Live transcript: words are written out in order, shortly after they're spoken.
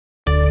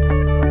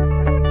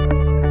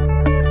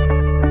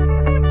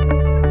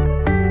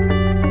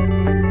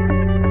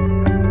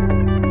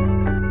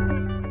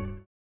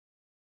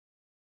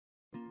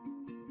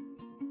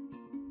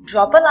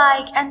Drop a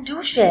like and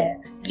do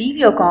share. Leave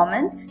your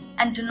comments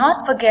and do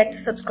not forget to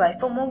subscribe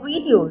for more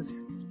videos.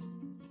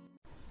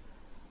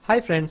 Hi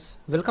friends,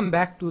 welcome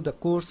back to the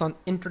course on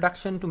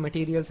Introduction to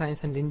Material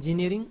Science and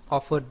Engineering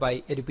offered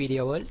by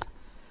Edupedia World.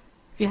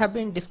 We have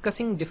been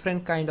discussing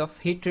different kind of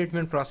heat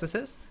treatment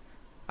processes.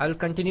 I will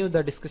continue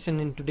the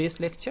discussion in today's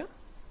lecture.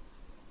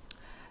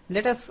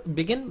 Let us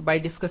begin by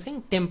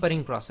discussing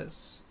tempering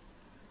process.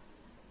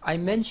 I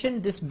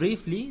mentioned this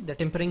briefly, the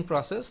tempering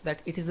process,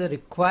 that it is a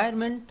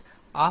requirement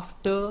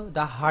after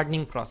the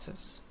hardening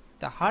process.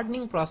 The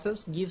hardening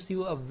process gives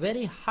you a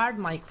very hard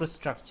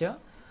microstructure,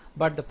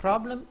 but the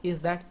problem is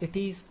that it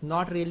is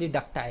not really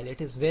ductile, it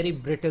is very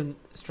brittle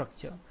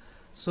structure.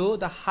 So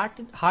the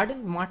hardened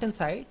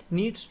martensite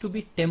needs to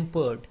be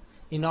tempered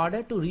in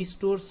order to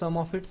restore some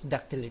of its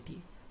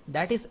ductility.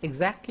 That is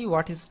exactly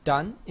what is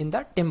done in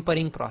the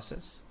tempering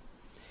process.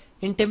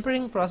 In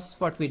tempering process,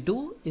 what we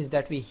do is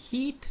that we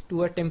heat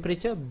to a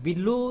temperature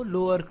below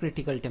lower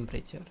critical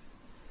temperature,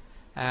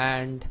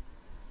 and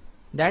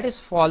that is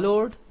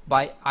followed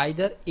by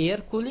either air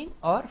cooling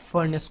or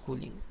furnace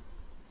cooling,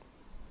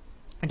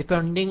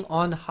 depending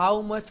on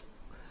how much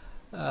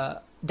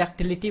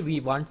ductility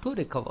we want to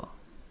recover.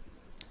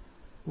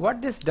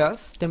 What this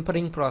does,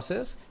 tempering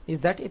process, is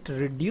that it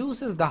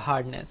reduces the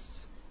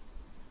hardness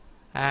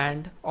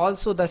and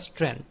also the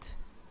strength.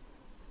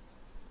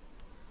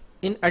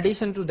 In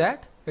addition to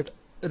that, it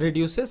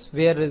reduces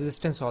wear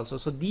resistance also.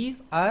 So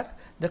these are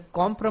the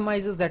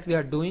compromises that we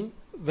are doing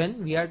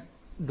when we are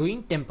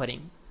doing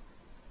tempering.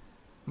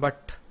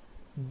 But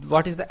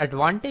what is the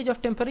advantage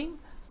of tempering?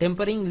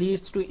 Tempering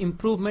leads to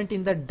improvement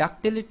in the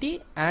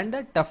ductility and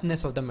the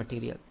toughness of the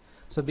material.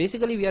 So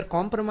basically we are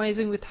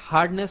compromising with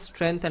hardness,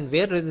 strength and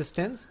wear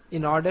resistance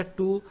in order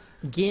to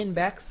gain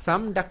back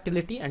some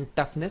ductility and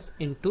toughness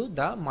into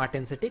the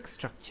martensitic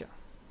structure.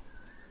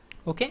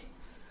 Okay.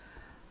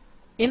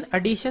 In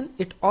addition,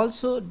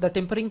 the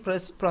tempering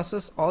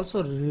process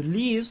also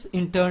relieves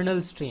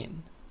internal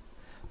strain.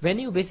 When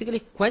you basically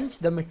quench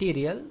the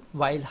material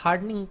while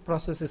hardening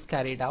process is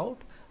carried out,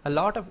 a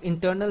lot of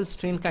internal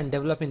strain can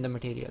develop in the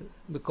material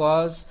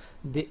because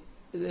the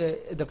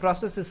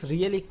process is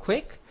really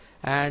quick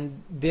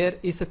and there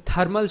is a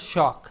thermal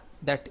shock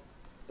that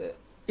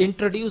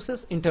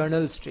introduces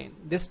internal strain.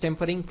 This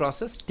tempering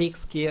process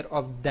takes care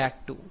of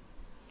that too.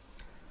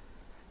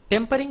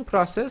 Tempering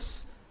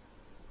process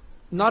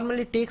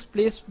normally takes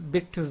place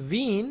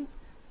between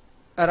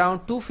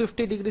around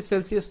 250 degrees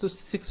Celsius to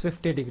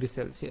 650 degrees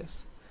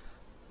Celsius,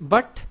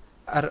 but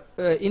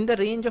in the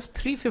range of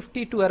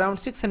 350 to around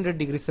 600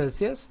 degrees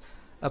Celsius,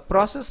 a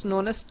process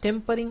known as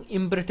tempering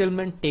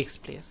embrittlement takes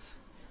place.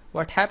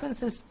 What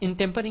happens in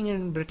tempering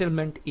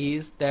embrittlement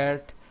is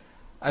that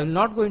I will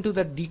not go into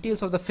the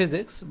details of the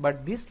physics,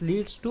 but this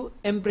leads to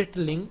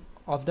embrittling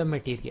of the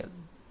material.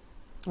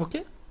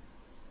 Okay,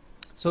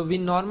 so we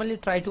normally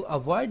try to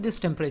avoid this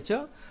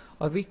temperature,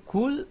 or we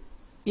cool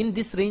in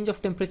this range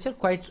of temperature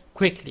quite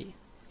quickly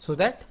so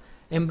that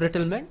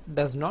embrittlement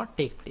does not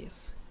take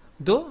place.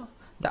 Though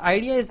the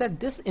idea is that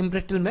this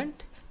embrittlement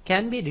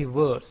can be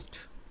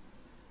reversed,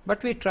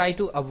 but we try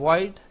to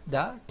avoid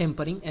the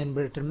tempering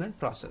embrittlement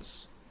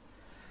process.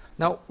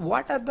 Now,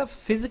 what are the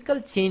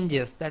physical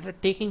changes that are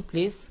taking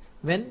place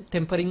when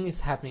tempering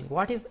is happening?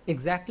 What is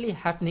exactly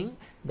happening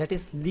that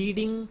is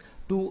leading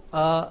to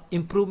a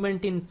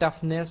improvement in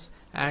toughness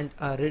and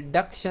a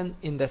reduction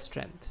in the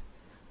strength?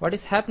 What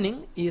is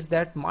happening is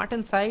that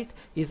martensite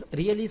is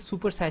really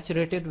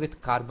supersaturated with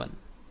carbon.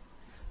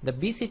 The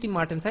BCT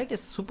martensite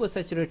is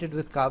supersaturated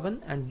with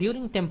carbon, and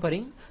during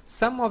tempering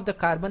some of the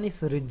carbon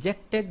is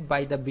rejected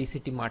by the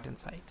BCT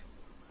martensite.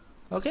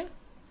 Okay.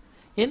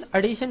 In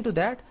addition to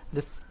that,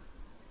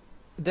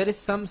 there is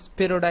some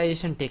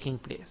spheroidization taking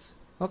place.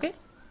 Okay.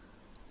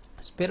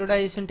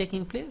 Spheroidization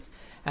taking place,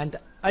 and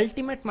the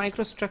ultimate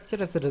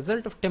microstructure as a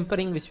result of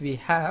tempering which we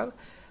have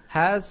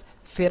has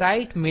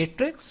ferrite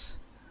matrix,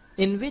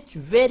 in which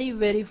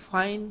very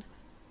fine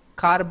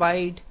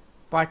carbide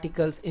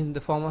particles in the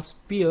form of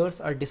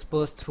spheres are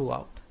dispersed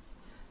throughout.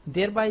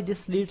 Thereby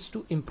this leads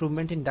to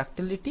improvement in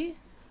ductility,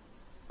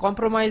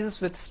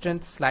 compromises with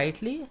strength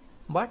slightly,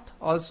 but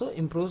also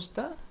improves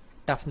the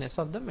toughness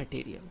of the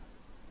material.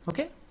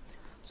 Okay,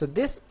 so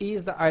this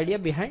is the idea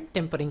behind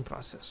tempering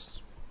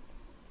process.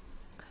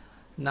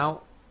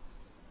 Now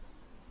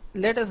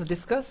let us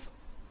discuss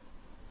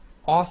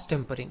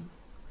austempering.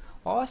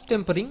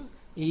 Austempering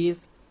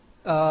is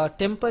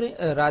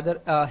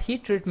a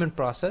heat treatment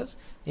process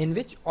in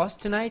which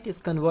austenite is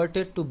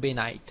converted to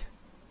bainite.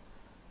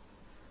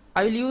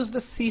 I will use the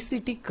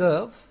CCT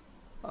curve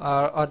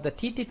or the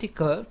TTT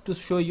curve to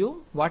show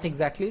you what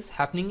exactly is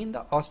happening in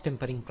the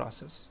austempering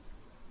process.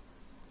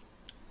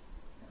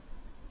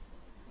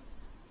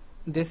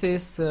 This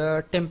is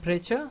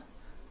temperature,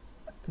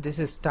 this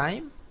is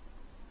time,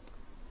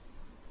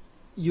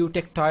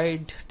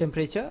 eutectoid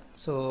temperature,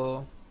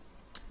 so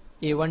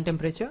A1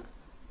 temperature,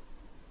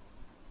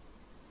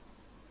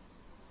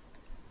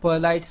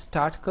 perlite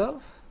start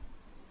curve,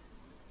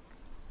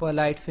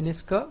 perlite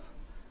finish curve.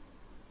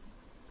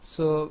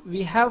 So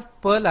we have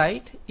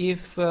perlite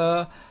if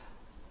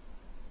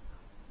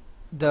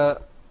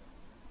the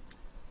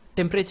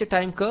temperature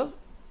time curve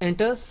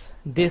enters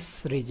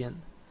this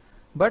region.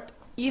 But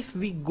if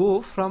we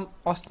go from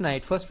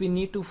austenite, first we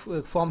need to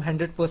form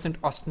 100%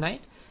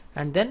 austenite,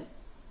 and then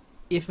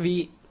if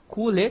we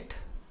cool it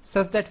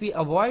such that we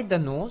avoid the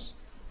nose,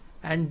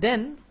 and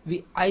then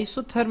we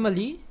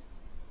isothermally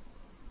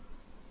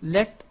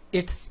let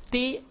it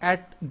stay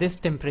at this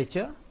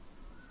temperature,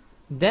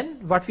 then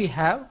what we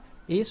have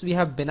is we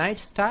have benite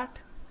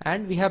start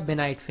and we have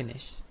benite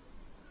finish.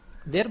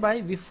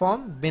 Thereby we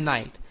form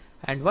benite,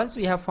 and once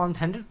we have formed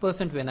 100%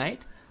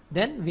 benite,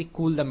 then we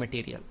cool the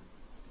material.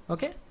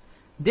 Okay,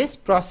 this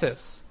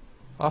process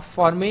of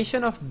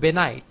formation of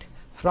benite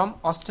from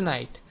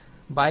austenite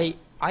by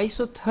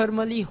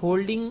isothermally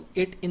holding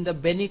it in the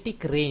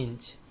benitic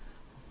range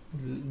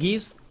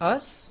gives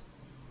us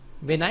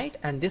benite,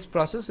 and this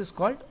process is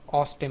called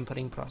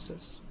Austempering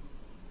process.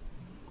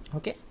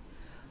 Okay,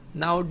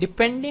 now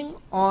depending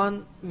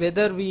on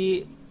whether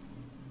we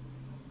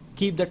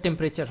keep the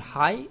temperature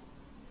high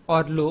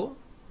or low,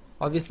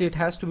 obviously it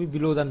has to be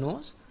below the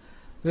nose,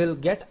 we'll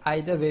get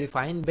either very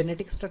fine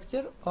benitic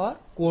structure or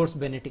coarse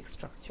benitic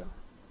structure.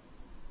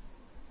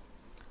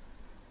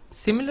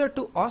 Similar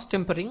to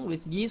Austempering,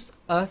 which gives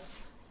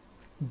us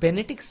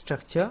benitic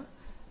structure,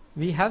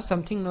 we have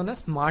something known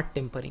as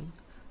Martempering.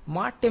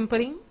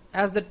 Martempering,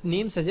 as the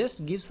name suggests,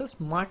 gives us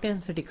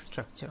martensitic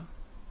structure.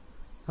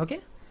 Okay,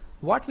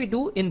 what we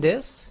do in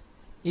this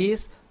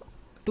is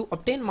to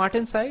obtain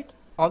martensite.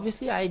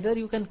 Obviously, either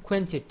you can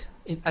quench it,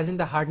 as in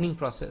the hardening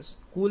process,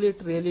 cool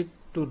it really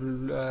to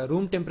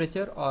room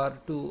temperature or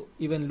to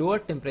even lower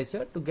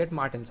temperature to get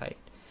martensite.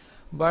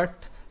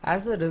 But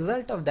as a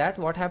result of that,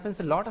 what happens,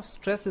 a lot of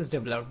stress is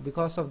developed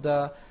because of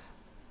the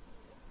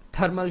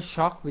thermal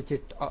shock which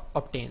it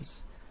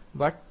obtains.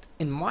 But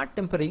in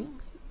martempering,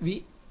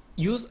 we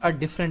use a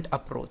different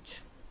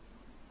approach.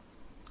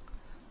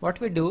 What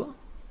we do,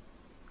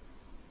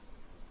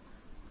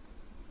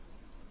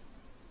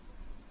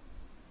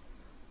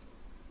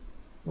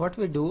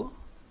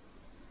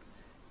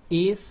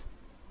 is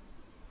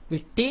we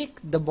take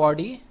the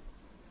body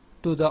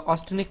to the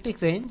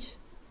austenitic range,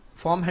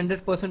 form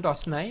 100%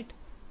 austenite,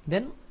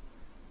 then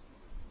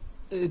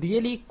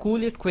really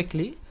cool it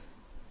quickly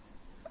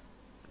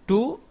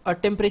to a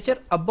temperature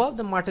above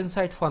the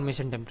martensite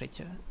formation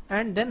temperature,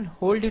 and then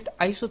hold it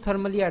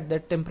isothermally at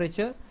that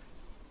temperature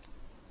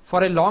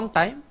for a long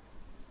time,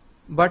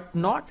 but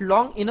not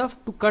long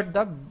enough to cut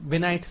the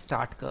benite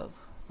start curve.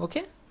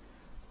 Okay,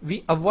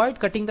 we avoid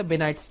cutting the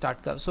benite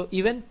start curve. So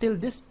even till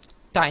this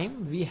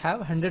time we have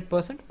 100%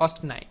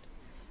 austenite,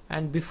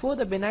 and before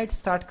the benite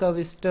start curve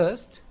is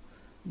touched,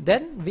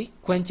 then we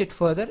quench it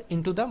further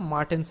into the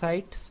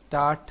martensite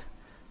start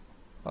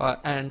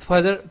and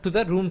further to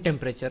the room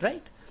temperature,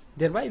 right?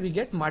 Thereby we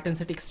get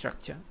martensitic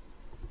structure.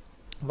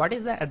 What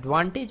is the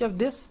advantage of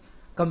this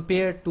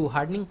compared to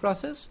hardening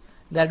process?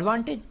 The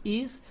advantage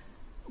is,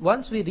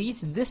 once we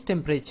reach this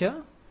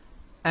temperature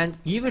and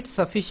give it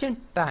sufficient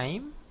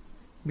time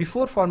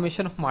before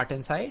formation of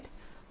martensite,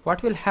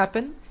 what will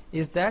happen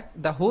is that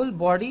the whole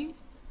body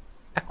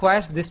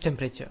acquires this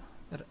temperature.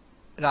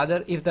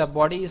 Rather, if the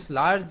body is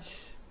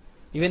large,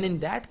 even in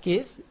that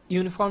case,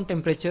 uniform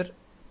temperature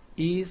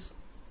is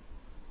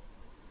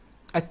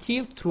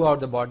achieved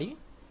throughout the body,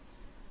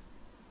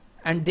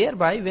 and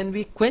thereby when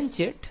we quench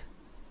it,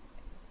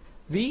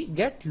 we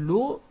get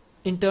low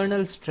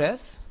internal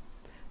stress,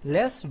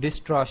 less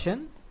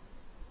distortion,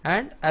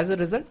 and as a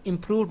result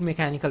improved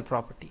mechanical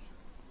property.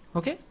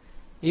 Okay,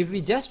 if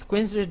we just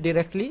quench it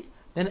directly,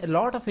 then a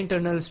lot of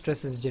internal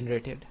stress is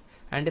generated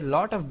and a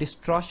lot of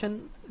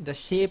distortion, the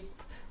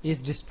shape is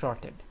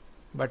distorted.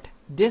 But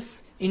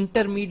this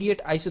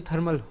intermediate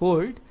isothermal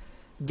hold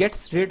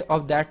gets rid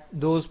of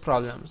those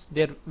problems.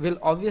 There will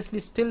obviously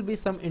still be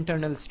some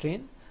internal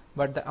strain,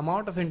 but the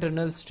amount of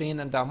internal strain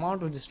and the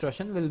amount of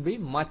distortion will be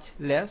much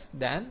less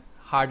than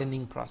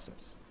hardening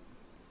process.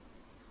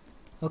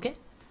 Okay,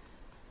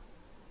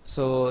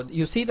 so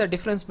you see the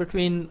difference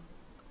between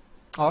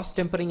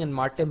austempering and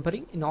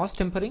martempering. In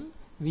austempering,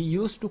 we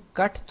used to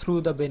cut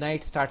through the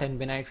benite start and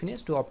benite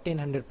finish to obtain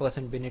 100%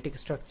 benitic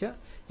structure.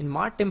 In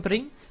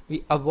martempering,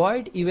 we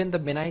avoid even the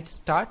benite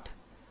start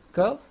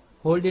curve,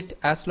 hold it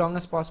as long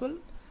as possible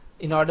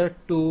in order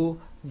to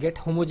get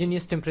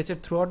homogeneous temperature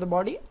throughout the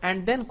body,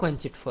 and then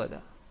quench it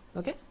further.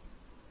 Okay,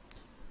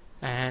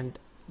 and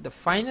the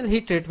final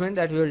heat treatment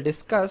that we will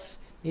discuss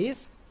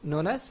is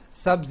known as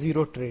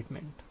sub-zero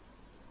treatment.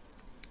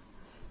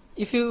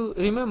 If you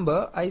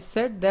remember, I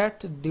said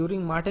that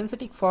during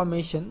martensitic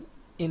formation,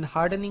 in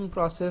hardening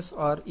process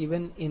or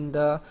even in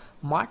the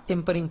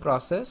martempering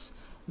process,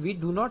 we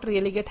do not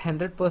really get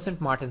 100%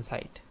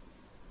 martensite.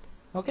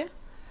 Okay,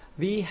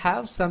 we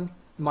have some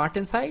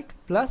martensite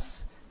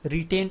plus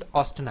retained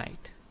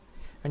austenite,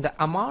 and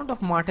the amount of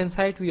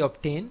martensite we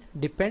obtain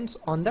depends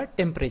on the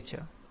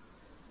temperature.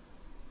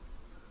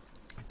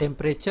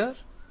 Temperature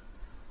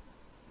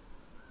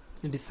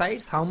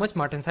decides how much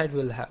martensite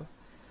we will have.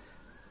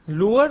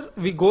 Lower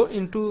we go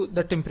into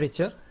the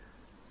temperature,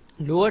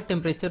 lower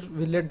temperature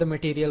will let the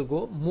material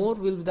go, more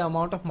will be the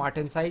amount of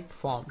martensite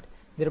formed.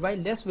 thereby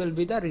less will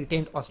be the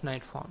retained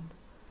austenite formed.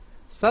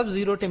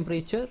 Sub-zero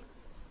temperature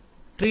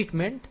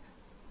treatment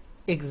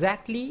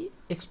exactly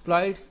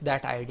exploits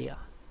that idea.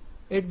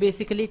 It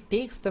basically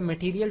takes the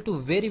material to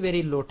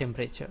very low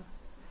temperature,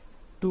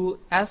 to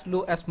as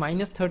low as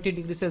 -30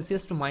 degrees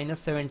Celsius to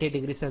 -70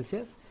 degrees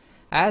Celsius.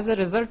 As a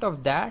result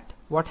of that,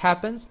 what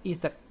happens is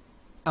the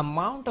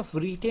amount of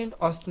retained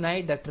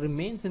austenite that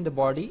remains in the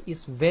body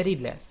is very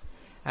less,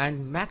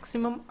 and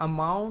maximum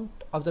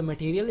amount of the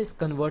material is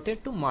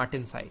converted to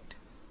martensite.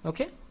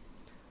 Okay,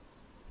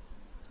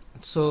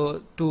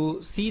 so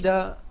to see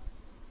the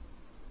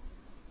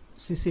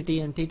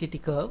CCT and TTT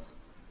curve,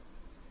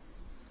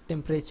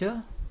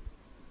 temperature,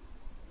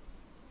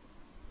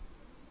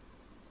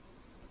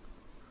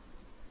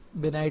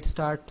 benite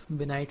start,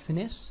 benite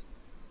finish,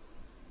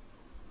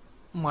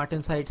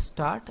 martensite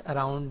start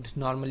around,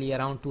 normally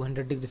around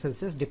 200 degrees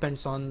Celsius,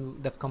 depends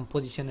on the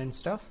composition and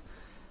stuff.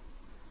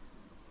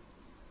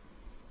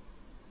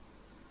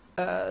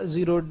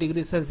 0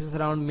 degrees Celsius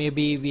around,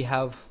 maybe we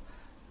have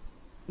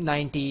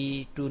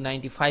 90 to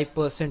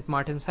 95%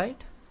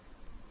 martensite.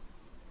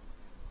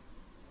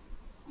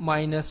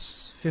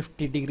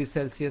 -50 degrees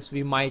Celsius,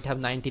 we might have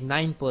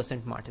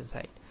 99%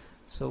 martensite.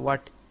 So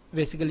what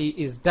basically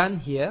is done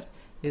here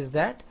is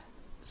that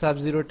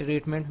sub-zero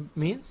treatment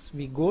means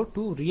we go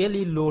to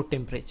really low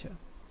temperature,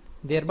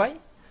 thereby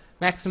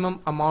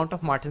maximum amount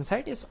of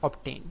martensite is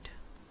obtained.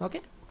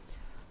 Okay,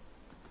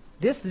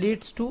 this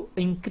leads to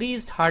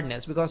increased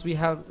hardness because we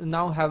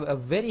now have a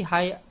very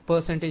high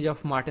percentage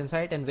of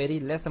martensite and very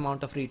less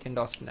amount of retained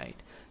austenite.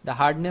 The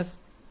hardness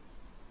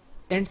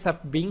ends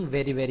up being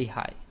very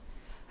high,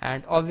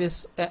 and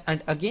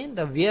and again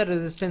the wear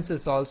resistance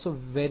is also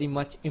very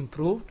much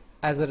improved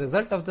as a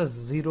result of the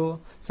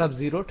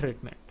sub-zero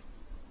treatment.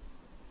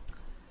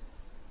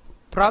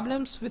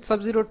 Problems with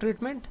sub-zero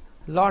treatment: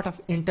 lot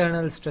of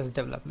internal stress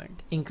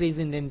development, increase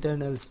in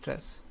internal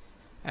stress,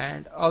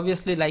 and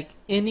obviously, like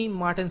any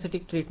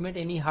martensitic treatment,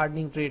 any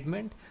hardening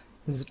treatment,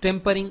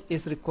 tempering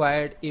is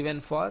required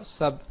even for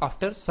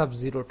after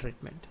sub-zero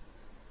treatment.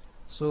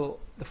 So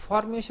the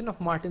formation of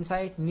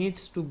martensite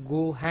needs to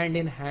go hand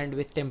in hand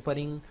with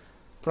tempering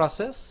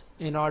process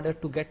in order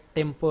to get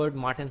tempered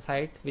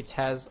martensite which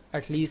has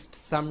at least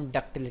some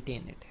ductility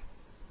in it.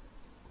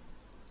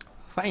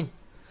 Fine.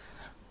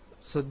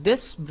 So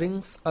this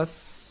brings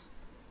us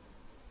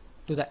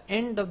to the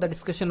end of the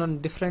discussion on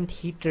different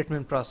heat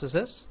treatment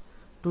processes.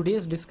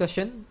 Today's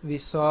discussion,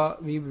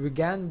 we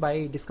began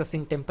by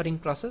discussing tempering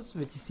process,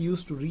 which is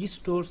used to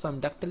restore some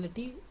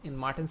ductility in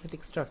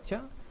martensitic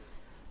structure.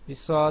 We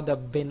saw the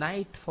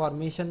benite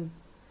formation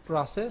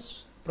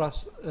process,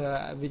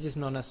 which is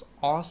known as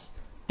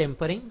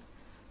austempering.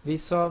 We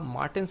saw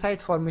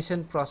martensite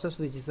formation process,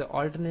 which is an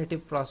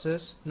alternative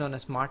process known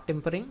as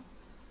martempering.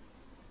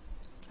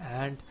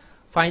 And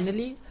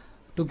finally,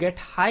 to get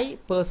high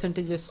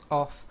percentages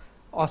of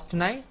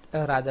austenite,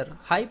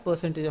 high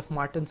percentage of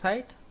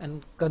martensite,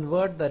 and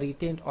convert the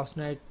retained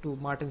austenite to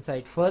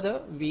martensite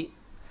further, we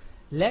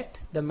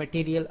let the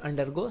material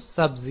undergo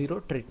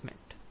sub-zero treatment.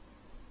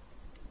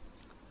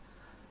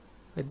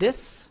 With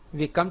this,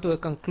 we come to a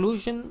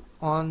conclusion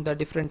on the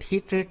different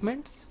heat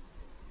treatments.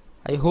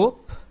 I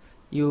hope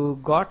you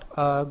got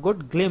a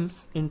good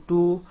glimpse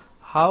into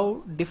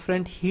how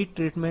different heat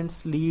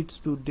treatments leads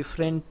to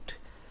different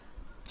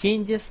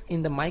changes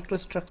in the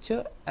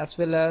microstructure as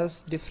well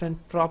as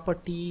different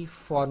property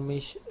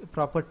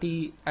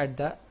at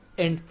the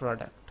end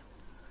product,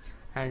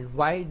 and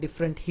why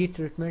different heat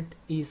treatment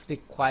is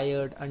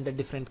required under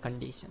different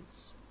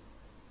conditions.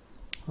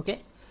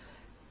 Okay,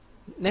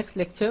 next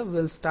lecture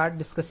we'll start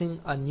discussing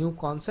a new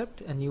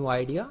concept, a new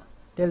idea.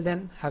 Till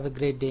then, have a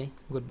great day.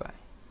 Goodbye.